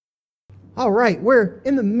All right, we're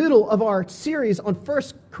in the middle of our series on 1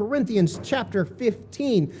 Corinthians chapter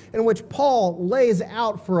 15, in which Paul lays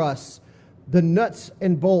out for us the nuts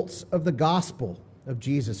and bolts of the gospel of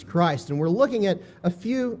Jesus Christ. And we're looking at a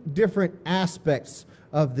few different aspects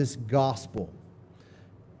of this gospel.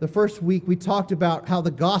 The first week we talked about how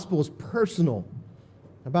the gospel is personal,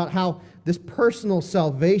 about how this personal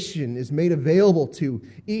salvation is made available to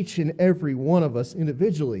each and every one of us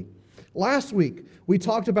individually. Last week, we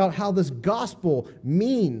talked about how this gospel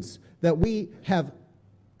means that we have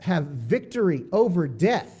victory over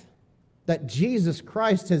death, that Jesus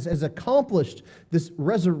Christ has accomplished this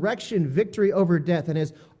resurrection victory over death and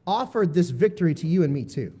has offered this victory to you and me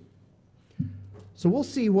too. So we'll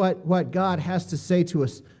see what God has to say to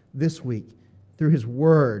us this week through His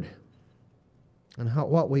Word and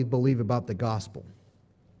what we believe about the gospel.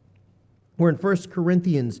 We're in 1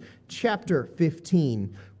 Corinthians chapter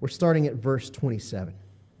 15. We're starting at verse 27.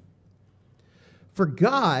 For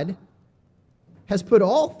God has put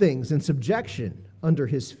all things in subjection under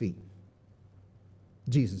His feet.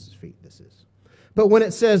 Jesus' feet, this is. But when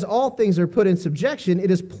it says all things are put in subjection, it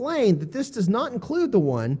is plain that this does not include the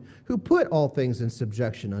one who put all things in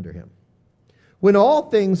subjection under Him. When all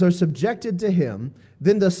things are subjected to Him,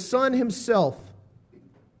 then the Son Himself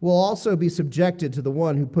will also be subjected to the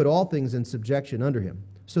one who put all things in subjection under Him,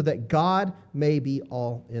 so that God may be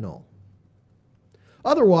all in all.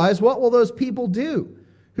 Otherwise, what will those people do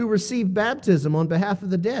who receive baptism on behalf of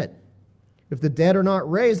the dead? If the dead are not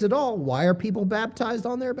raised at all, why are people baptized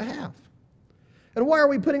on their behalf? And why are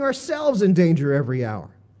we putting ourselves in danger every hour?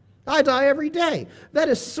 I die every day. That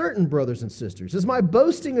is certain, brothers and sisters. Is my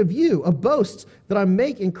boasting of you a boast that I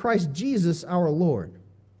make in Christ Jesus our Lord?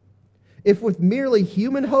 If with merely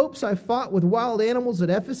human hopes I fought with wild animals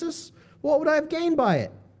at Ephesus, what would I have gained by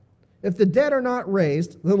it? If the dead are not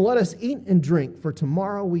raised, then let us eat and drink, for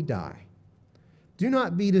tomorrow we die. Do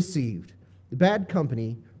not be deceived. Bad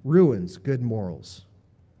company ruins good morals.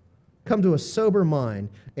 Come to a sober mind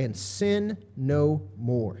and sin no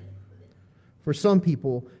more. For some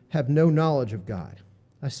people have no knowledge of God.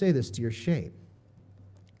 I say this to your shame.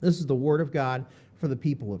 This is the word of God for the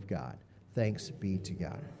people of God. Thanks be to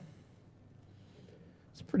God.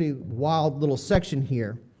 It's a pretty wild little section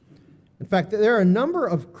here. In fact, there are a number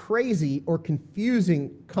of crazy or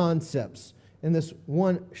confusing concepts in this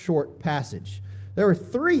one short passage. There were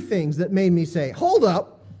three things that made me say, hold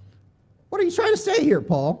up, what are you trying to say here,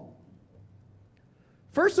 Paul?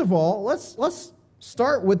 First of all, let's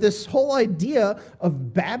start with this whole idea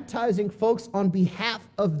of baptizing folks on behalf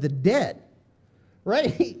of the dead,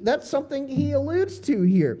 right? That's something he alludes to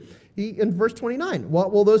here. In verse 29,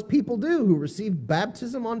 what will those people do who receive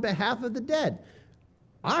baptism on behalf of the dead?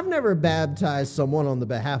 I've never baptized someone on the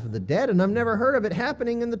behalf of the dead, and I've never heard of it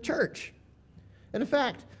happening in the church. And in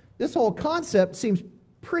fact, this whole concept seems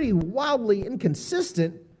pretty wildly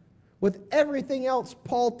inconsistent with everything else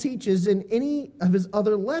Paul teaches in any of his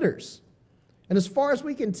other letters. And as far as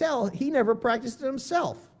we can tell, he never practiced it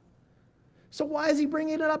himself. So why is he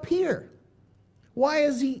bringing it up here? Why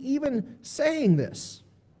is he even saying this?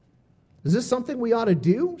 Is this something we ought to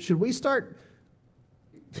do? Should we start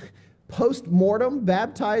post-mortem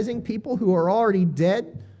baptizing people who are already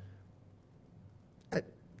dead? It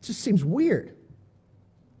just seems weird.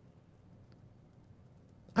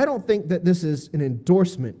 I don't think that this is an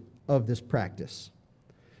endorsement of this practice.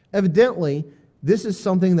 Evidently, this is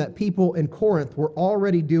something that people in Corinth were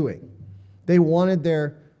already doing. They wanted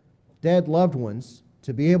their dead loved ones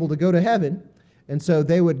to be able to go to heaven, and so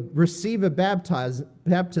they would receive a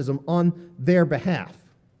baptism on their behalf.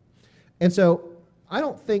 And so I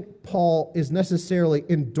don't think Paul is necessarily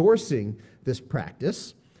endorsing this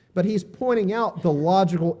practice, but he's pointing out the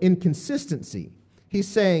logical inconsistency. He's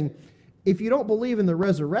saying, if you don't believe in the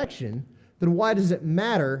resurrection, then why does it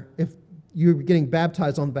matter if you're getting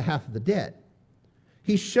baptized on behalf of the dead?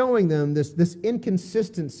 He's showing them this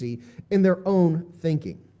inconsistency in their own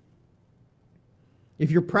thinking. If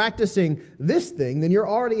you're practicing this thing, then you're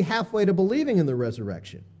already halfway to believing in the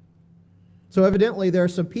resurrection. So evidently there are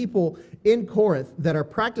some people in Corinth that are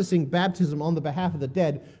practicing baptism on the behalf of the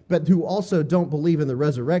dead, but who also don't believe in the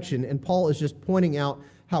resurrection, and Paul is just pointing out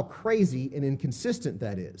how crazy and inconsistent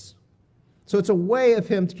that is. So it's a way of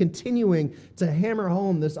him continuing to hammer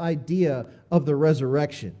home this idea of the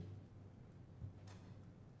resurrection.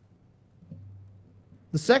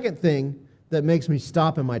 The second thing that makes me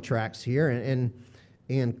stop in my tracks here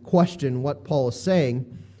and question what Paul is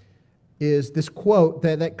saying is this quote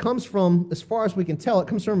that comes from, as far as we can tell, it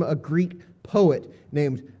comes from a Greek poet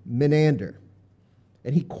named Menander.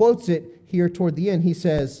 And he quotes it here toward the end. He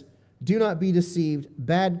says, "Do not be deceived,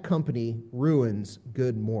 bad company ruins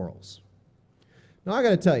good morals." Now, I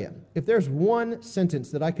got to tell you, if there's one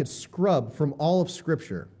sentence that I could scrub from all of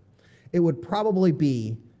Scripture, it would probably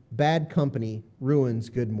be bad company ruins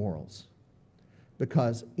good morals.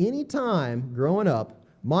 Because any time growing up,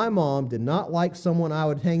 my mom did not like someone I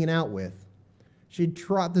was hanging out with, she'd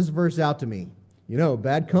trot this verse out to me. You know,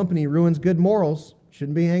 bad company ruins good morals.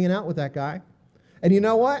 Shouldn't be hanging out with that guy. And you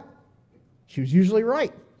know what? She was usually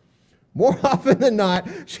right. More often than not,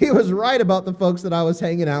 she was right about the folks that I was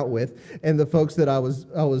hanging out with and the folks that I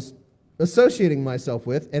was associating myself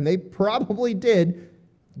with, and they probably did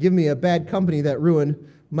give me a bad company that ruined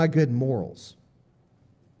my good morals.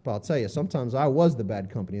 But I'll tell you, sometimes I was the bad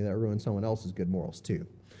company that ruined someone else's good morals too.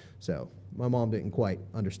 So my mom didn't quite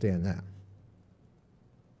understand that.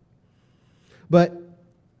 But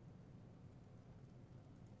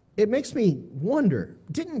it makes me wonder,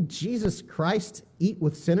 didn't Jesus Christ eat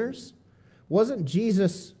with sinners? Wasn't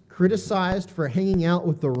Jesus criticized for hanging out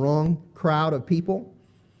with the wrong crowd of people?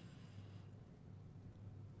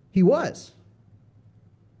 He was.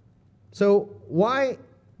 So why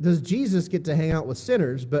does Jesus get to hang out with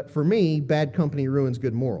sinners, but for me, bad company ruins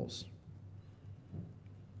good morals?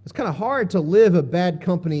 It's kind of hard to live a bad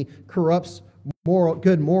company corrupts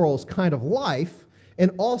good morals kind of life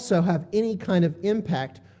and also have any kind of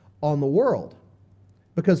impact on the world.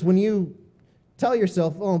 Because when you tell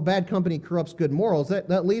yourself, oh, bad company corrupts good morals,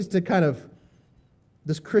 that leads to kind of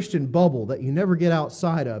this Christian bubble that you never get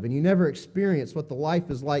outside of, and you never experience what the life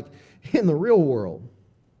is like in the real world.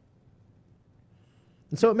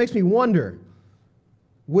 And so it makes me wonder,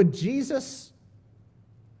 would Jesus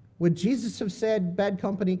have said bad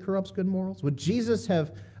company corrupts good morals? Would Jesus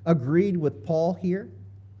have agreed with Paul here?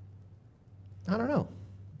 I don't know.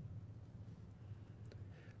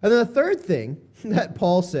 And then the third thing that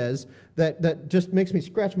Paul says that just makes me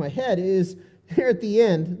scratch my head is here at the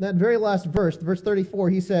end, that very last verse, verse 34,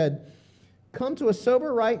 he said, "Come to a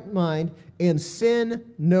sober right mind and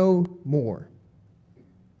sin no more.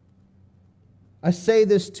 I say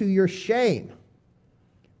this to your shame."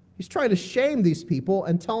 He's trying to shame these people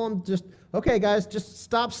and tell them just, okay, guys, just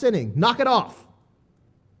stop sinning. Knock it off.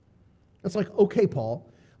 It's like, okay, Paul.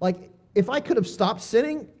 Like, if I could have stopped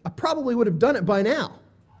sinning, I probably would have done it by now.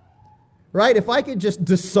 Right? If I could just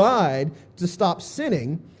decide to stop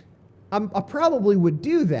sinning, I probably would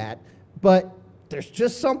do that. But there's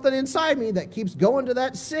just something inside me that keeps going to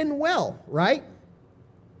that sin well, right?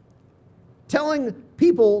 Telling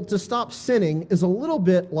people to stop sinning is a little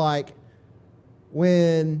bit like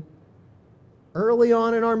when early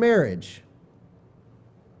on in our marriage,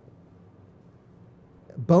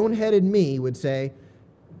 boneheaded me would say,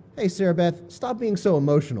 "Hey, Sarah Beth, stop being so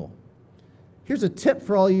emotional. Here's a tip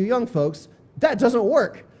for all you young folks. That doesn't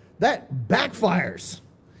work. That backfires.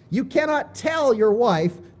 You cannot tell your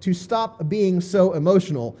wife to stop being so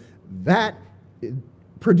emotional. That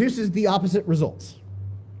produces the opposite results."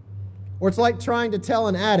 Or it's like trying to tell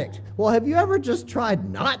an addict, "Well, have you ever just tried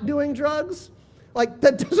not doing drugs?" Like,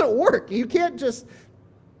 that doesn't work. You can't just,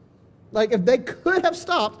 like, if they could have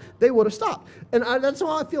stopped, they would have stopped. And that's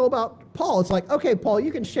how I feel about Paul. It's like, okay, Paul,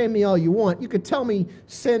 you can shame me all you want. You could tell me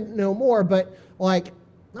sin no more, but, like,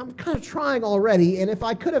 I'm kind of trying already. And if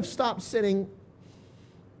I could have stopped sinning,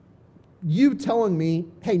 you telling me,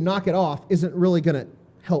 hey, knock it off, isn't really going to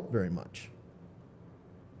help very much.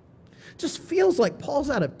 Just feels like Paul's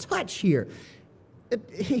out of touch here.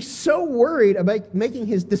 He's so worried about making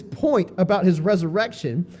this point about his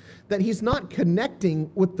resurrection that he's not connecting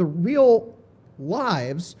with the real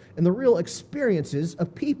lives and the real experiences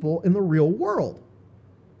of people in the real world.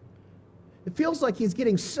 It feels like he's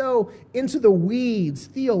getting so into the weeds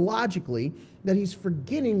theologically that he's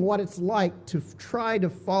forgetting what it's like to try to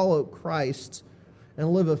follow Christ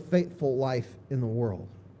and live a faithful life in the world.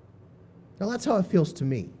 Now, that's how it feels to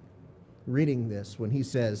me reading this when he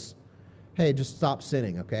says, hey, just stop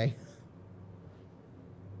sinning, okay?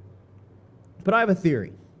 But I have a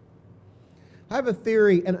theory. I have a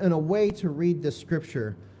theory and a way to read this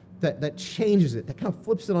scripture that changes it, that kind of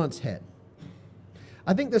flips it on its head.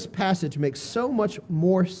 I think this passage makes so much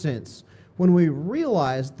more sense when we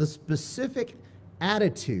realize the specific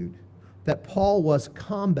attitude that Paul was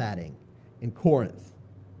combating in Corinth.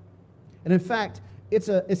 And in fact, it's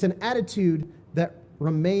an attitude that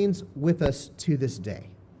remains with us to this day.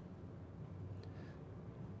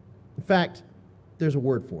 In fact, there's a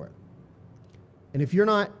word for it. And if you're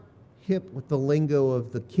not hip with the lingo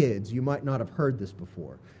of the kids, you might not have heard this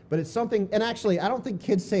before. But it's something, and actually, I don't think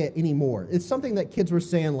kids say it anymore. It's something that kids were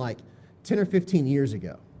saying like 10 or 15 years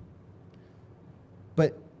ago.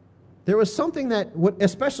 But there was something that,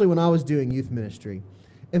 especially when I was doing youth ministry,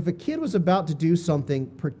 if a kid was about to do something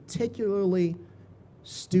particularly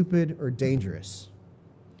stupid or dangerous,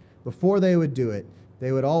 before they would do it,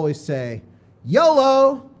 they would always say,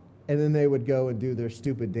 YOLO, and then they would go and do their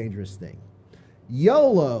stupid, dangerous thing.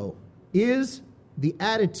 YOLO is the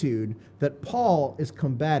attitude that Paul is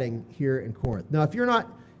combating here in Corinth. Now, if you're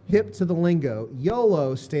not hip to the lingo,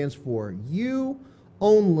 YOLO stands for you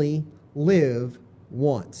only live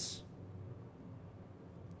once.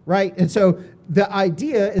 Right? And so the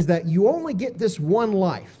idea is that you only get this one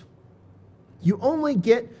life. You only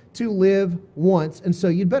get to live once. And so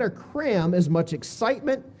you'd better cram as much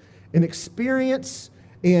excitement and experience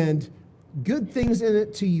and good things in it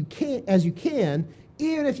as you can,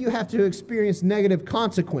 even if you have to experience negative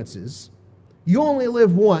consequences. You only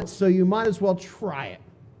live once, so you might as well try it.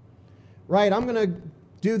 Right? I'm going to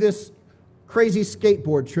do this crazy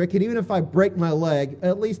skateboard trick, and even if I break my leg,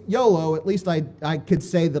 at least YOLO, at least I could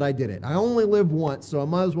say that I did it. I only live once, so I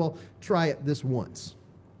might as well try it this once.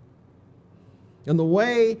 And the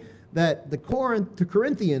way that the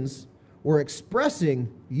Corinthians were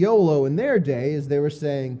expressing YOLO in their day is they were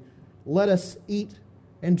saying, let us eat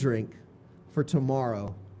and drink, for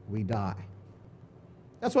tomorrow we die.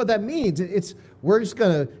 That's what that means. We're just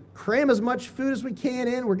going to cram as much food as we can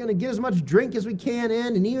in. We're going to get as much drink as we can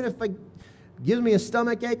in. And even if it gives me a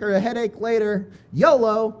stomach ache or a headache later,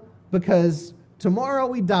 YOLO, because tomorrow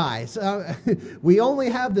we die. So we only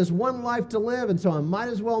have this one life to live, and so I might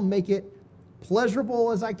as well make it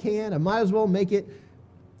pleasurable as I can. I might as well make it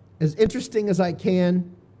as interesting as I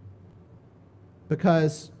can,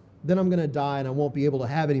 because then I'm going to die and I won't be able to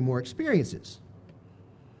have any more experiences.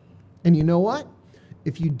 And you know what?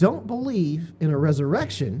 If you don't believe in a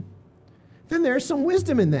resurrection, then there's some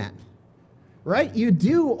wisdom in that, right? You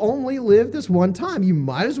do only live this one time. You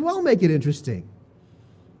might as well make it interesting.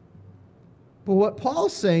 But what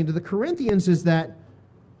Paul's saying to the Corinthians is that,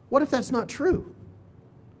 what if that's not true?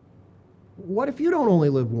 What if you don't only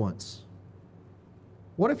live once?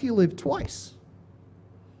 What if you live twice?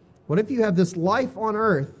 What if you have this life on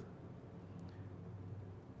earth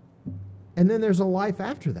and then there's a life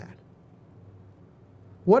after that?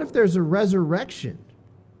 What if there's a resurrection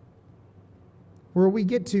where we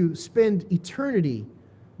get to spend eternity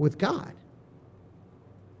with God?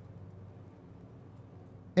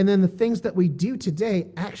 And then the things that we do today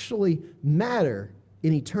actually matter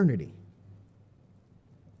in eternity.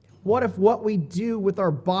 What if what we do with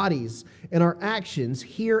our bodies and our actions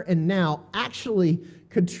here and now actually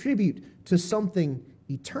contribute to something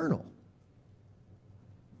eternal?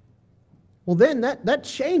 Well, then that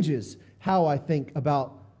changes how I think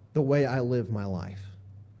about the way I live my life.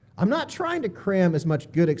 I'm not trying to cram as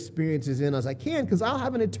much good experiences in as I can, because I'll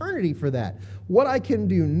have an eternity for that. What I can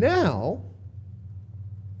do now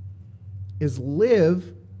is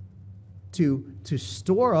live to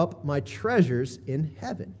store up my treasures in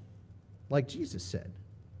heaven, like Jesus said.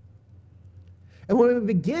 And when we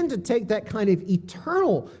begin to take that kind of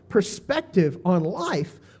eternal perspective on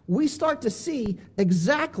life, we start to see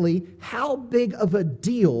exactly how big of a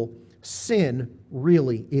deal sin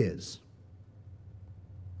really is.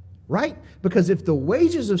 Right? Because if the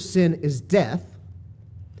wages of sin is death,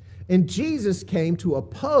 and Jesus came to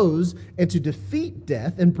oppose and to defeat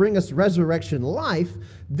death and bring us resurrection life,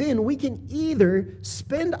 then we can either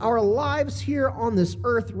spend our lives here on this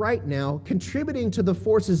earth right now contributing to the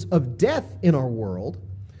forces of death in our world,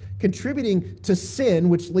 contributing to sin,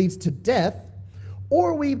 which leads to death,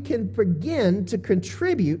 or we can begin to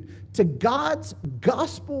contribute to God's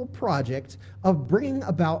gospel project of bringing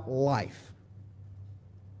about life.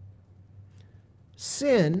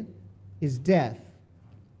 Sin is death.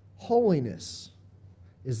 Holiness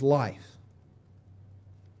is life.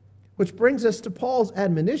 Which brings us to Paul's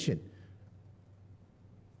admonition.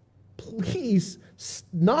 Please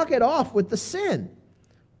knock it off with the sin.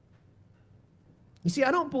 You see,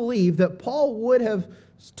 I don't believe that Paul would have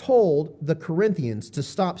told the Corinthians to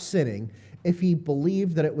stop sinning if he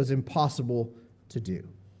believed that it was impossible to do.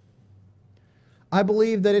 I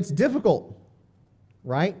believe that it's difficult,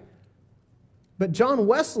 right? But John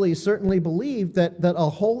Wesley certainly believed that a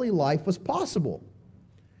holy life was possible.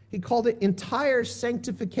 He called it entire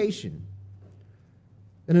sanctification.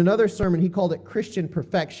 In another sermon, he called it Christian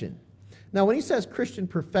perfection. Now, when he says Christian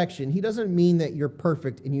perfection, he doesn't mean that you're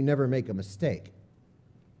perfect and you never make a mistake.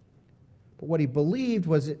 But what he believed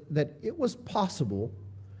was that it was possible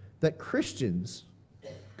that Christians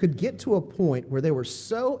could get to a point where they were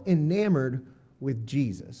so enamored with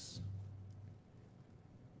Jesus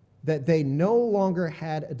that they no longer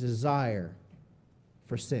had a desire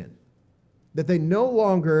for sin, that they no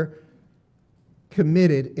longer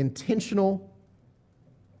committed intentional,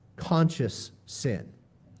 conscious sin.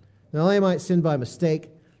 Now, they might sin by mistake.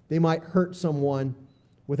 They might hurt someone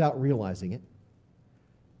without realizing it.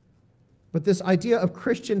 But this idea of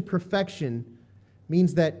Christian perfection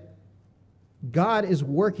means that God is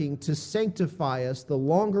working to sanctify us the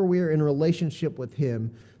longer we are in relationship with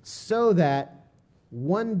Him, so that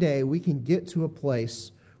one day we can get to a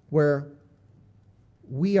place where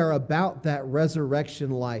we are about that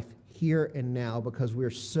resurrection life here and now, because we're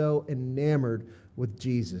so enamored with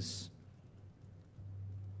Jesus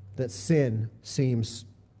that sin seems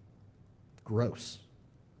gross.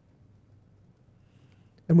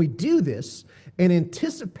 And we do this in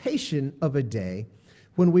anticipation of a day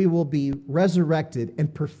when we will be resurrected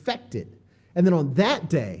and perfected. And then on that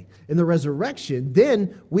day, in the resurrection,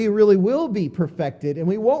 then we really will be perfected and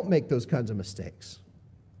we won't make those kinds of mistakes.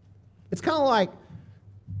 It's kind of like,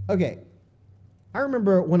 okay, I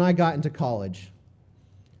remember when I got into college,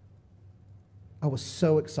 I was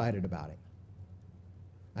so excited about it.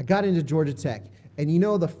 I got into Georgia Tech, and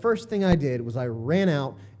the first thing I did was I ran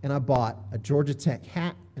out and I bought a Georgia Tech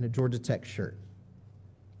hat and a Georgia Tech shirt.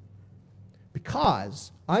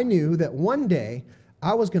 Because I knew that one day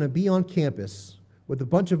I was going to be on campus with a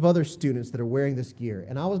bunch of other students that are wearing this gear,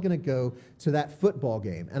 and I was going to go to that football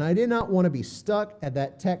game. And I did not want to be stuck at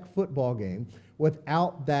that Tech football game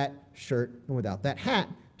without that shirt and without that hat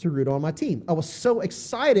to root on my team. I was so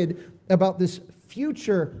excited about this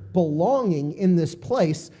future belonging in this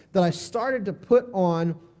place that I started to put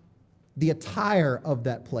on the attire of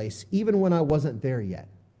that place, even when I wasn't there yet,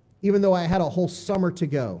 even though I had a whole summer to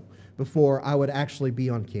go before I would actually be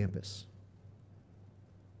on campus.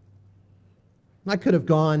 I could have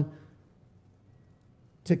gone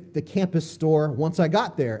to the campus store once I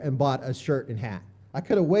got there and bought a shirt and hat. I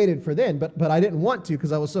could have waited for then, but I didn't want to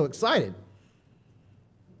because I was so excited.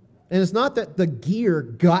 And it's not that the gear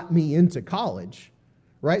got me into college,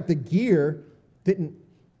 right? The gear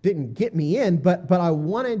didn't get me in, but I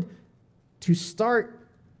wanted to start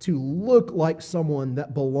to look like someone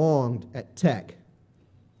that belonged at Tech,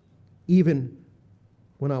 even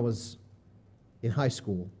when I was in high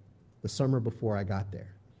school, the summer before I got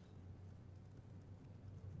there.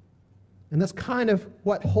 And that's kind of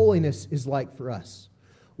what holiness is like for us.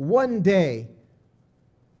 One day,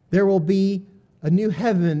 there will be a new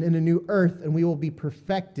heaven and a new earth, and we will be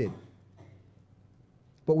perfected.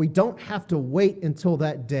 But we don't have to wait until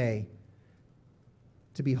that day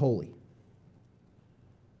to be holy.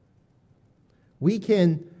 We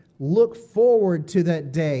can look forward to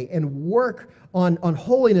that day and work on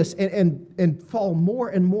holiness and fall more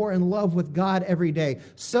and more in love with God every day,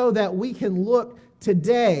 so that we can look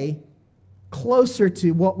today closer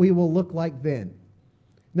to what we will look like then.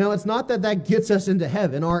 Now, it's not that gets us into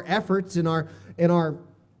heaven. Our efforts and our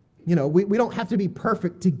we don't have to be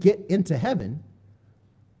perfect to get into heaven,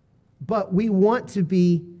 but we want to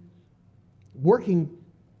be working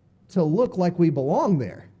to look like we belong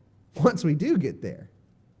there once we do get there,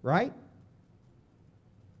 right?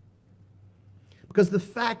 Because the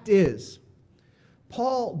fact is,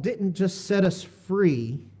 Paul didn't just set us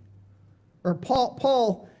free, or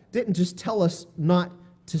Paul didn't just tell us not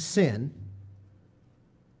to sin.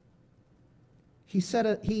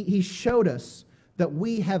 He showed us that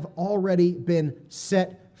we have already been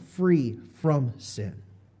set free from sin.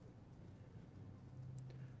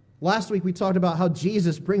 Last week we talked about how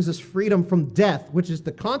Jesus brings us freedom from death, which is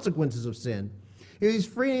the consequences of sin. If He's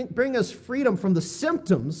bring us freedom from the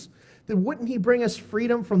symptoms, then wouldn't He bring us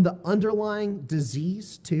freedom from the underlying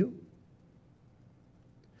disease too?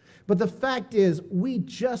 But the fact is, we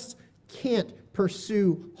just can't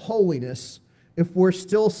pursue holiness if we're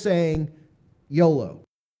still saying YOLO.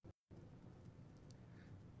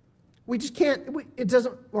 We just can't,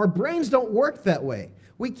 our brains don't work that way.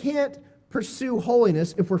 We can't pursue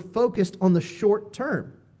holiness if we're focused on the short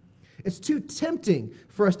term. It's too tempting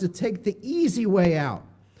for us to take the easy way out.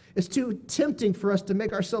 It's too tempting for us to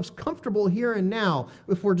make ourselves comfortable here and now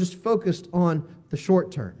if we're just focused on the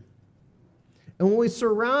short term. And when we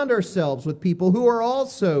surround ourselves with people who are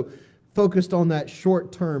also focused on that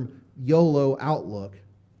short-term YOLO outlook,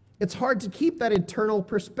 it's hard to keep that internal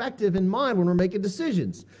perspective in mind when we're making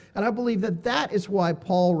decisions. And I believe that is why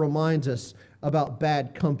Paul reminds us about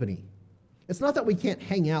bad company. It's not that we can't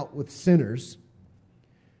hang out with sinners,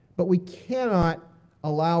 but we cannot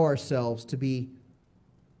allow ourselves to be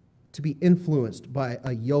influenced by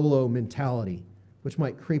a YOLO mentality, which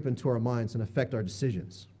might creep into our minds and affect our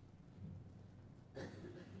decisions.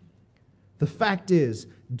 The fact is,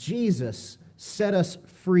 Jesus set us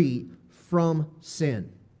free from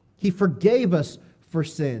sin. He forgave us for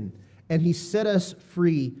sin, and He set us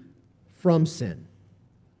free from sin.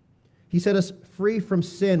 He set us free from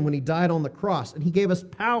sin when He died on the cross, and He gave us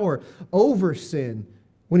power over sin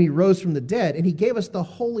when he rose from the dead, and he gave us the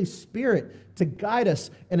Holy Spirit to guide us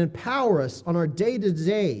and empower us on our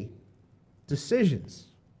day-to-day decisions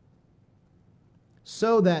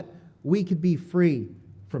so that we could be free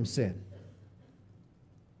from sin.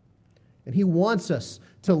 And he wants us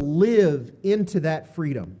to live into that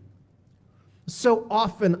freedom. So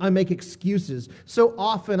often I make excuses. So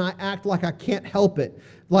often I act like I can't help it,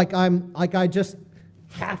 like I just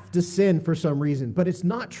have to sin for some reason, but it's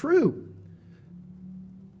not true.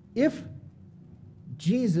 If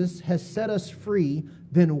Jesus has set us free,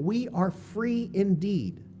 then we are free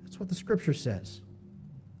indeed. That's what the scripture says.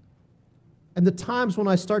 And the times when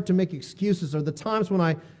I start to make excuses are the times when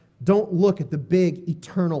I don't look at the big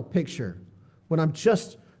eternal picture, when I'm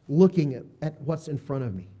just looking at what's in front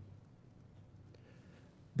of me.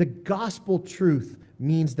 The gospel truth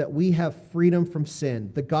means that we have freedom from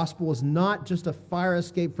sin. The gospel is not just a fire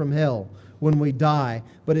escape from hell when we die,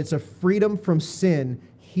 but it's a freedom from sin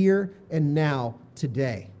here and now,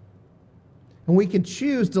 today. And we can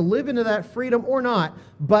choose to live into that freedom or not,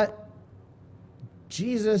 but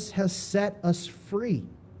Jesus has set us free.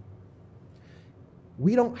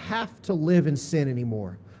 We don't have to live in sin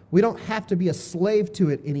anymore. We don't have to be a slave to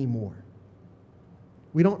it anymore.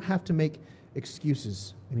 We don't have to make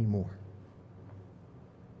excuses anymore.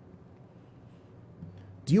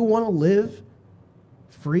 Do you want to live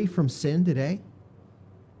free from sin today?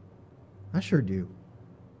 I sure do.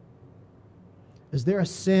 Is there a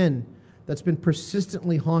sin that's been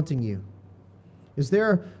persistently haunting you? Is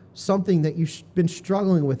there something that you've been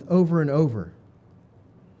struggling with over and over?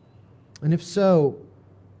 And if so,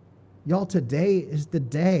 y'all, today is the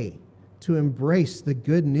day to embrace the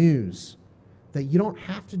good news that you don't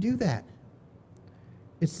have to do that.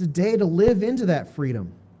 It's the day to live into that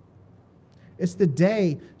freedom. It's the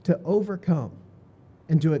day to overcome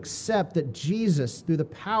and to accept that Jesus, through the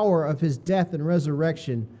power of his death and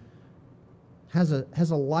resurrection, has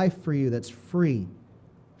a life for you that's free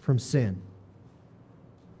from sin.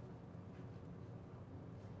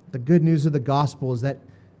 The good news of the gospel is that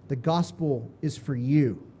the gospel is for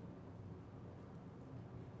you.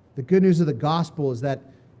 The good news of the gospel is that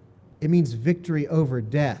it means victory over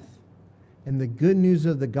death. And the good news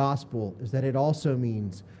of the gospel is that it also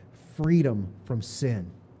means freedom from sin.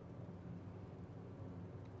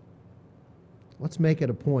 Let's make it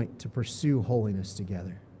a point to pursue holiness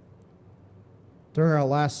together. During our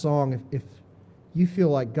last song, if you feel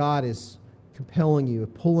like God is compelling you,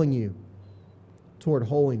 pulling you toward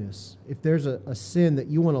holiness, if there's a sin that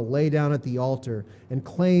you want to lay down at the altar and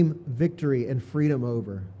claim victory and freedom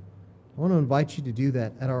over, I want to invite you to do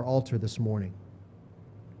that at our altar this morning.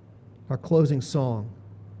 Our closing song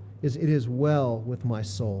is "It Is Well With My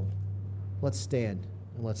Soul." Let's stand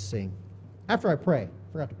and let's sing. After I pray,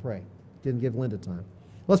 forgot to pray. Didn't give Linda time.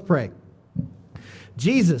 Let's pray.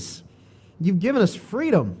 Jesus, you've given us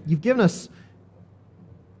freedom. You've given us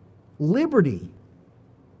liberty.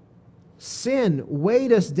 Sin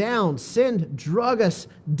weighed us down. Sin drug us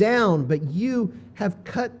down, but you have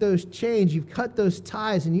cut those chains. You've cut those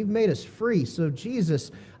ties, and you've made us free. So,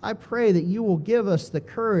 Jesus, I pray that you will give us the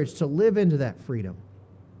courage to live into that freedom.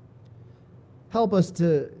 Help us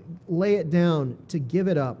to lay it down, to give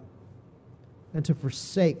it up, and to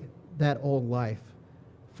forsake that old life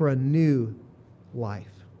for a new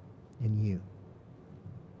life in you.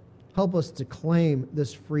 Help us to claim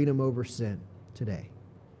this freedom over sin today.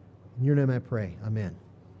 In your name I pray. Amen.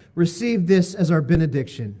 Receive this as our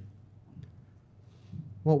benediction,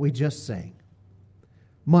 what we just sang.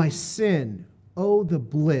 My sin, oh, the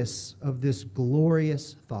bliss of this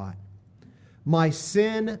glorious thought. My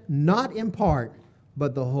sin, not in part,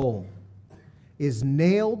 but the whole, is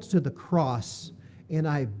nailed to the cross, and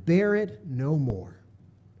I bear it no more.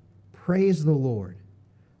 Praise the Lord.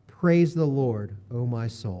 Praise the Lord, O my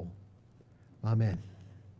soul. Amen.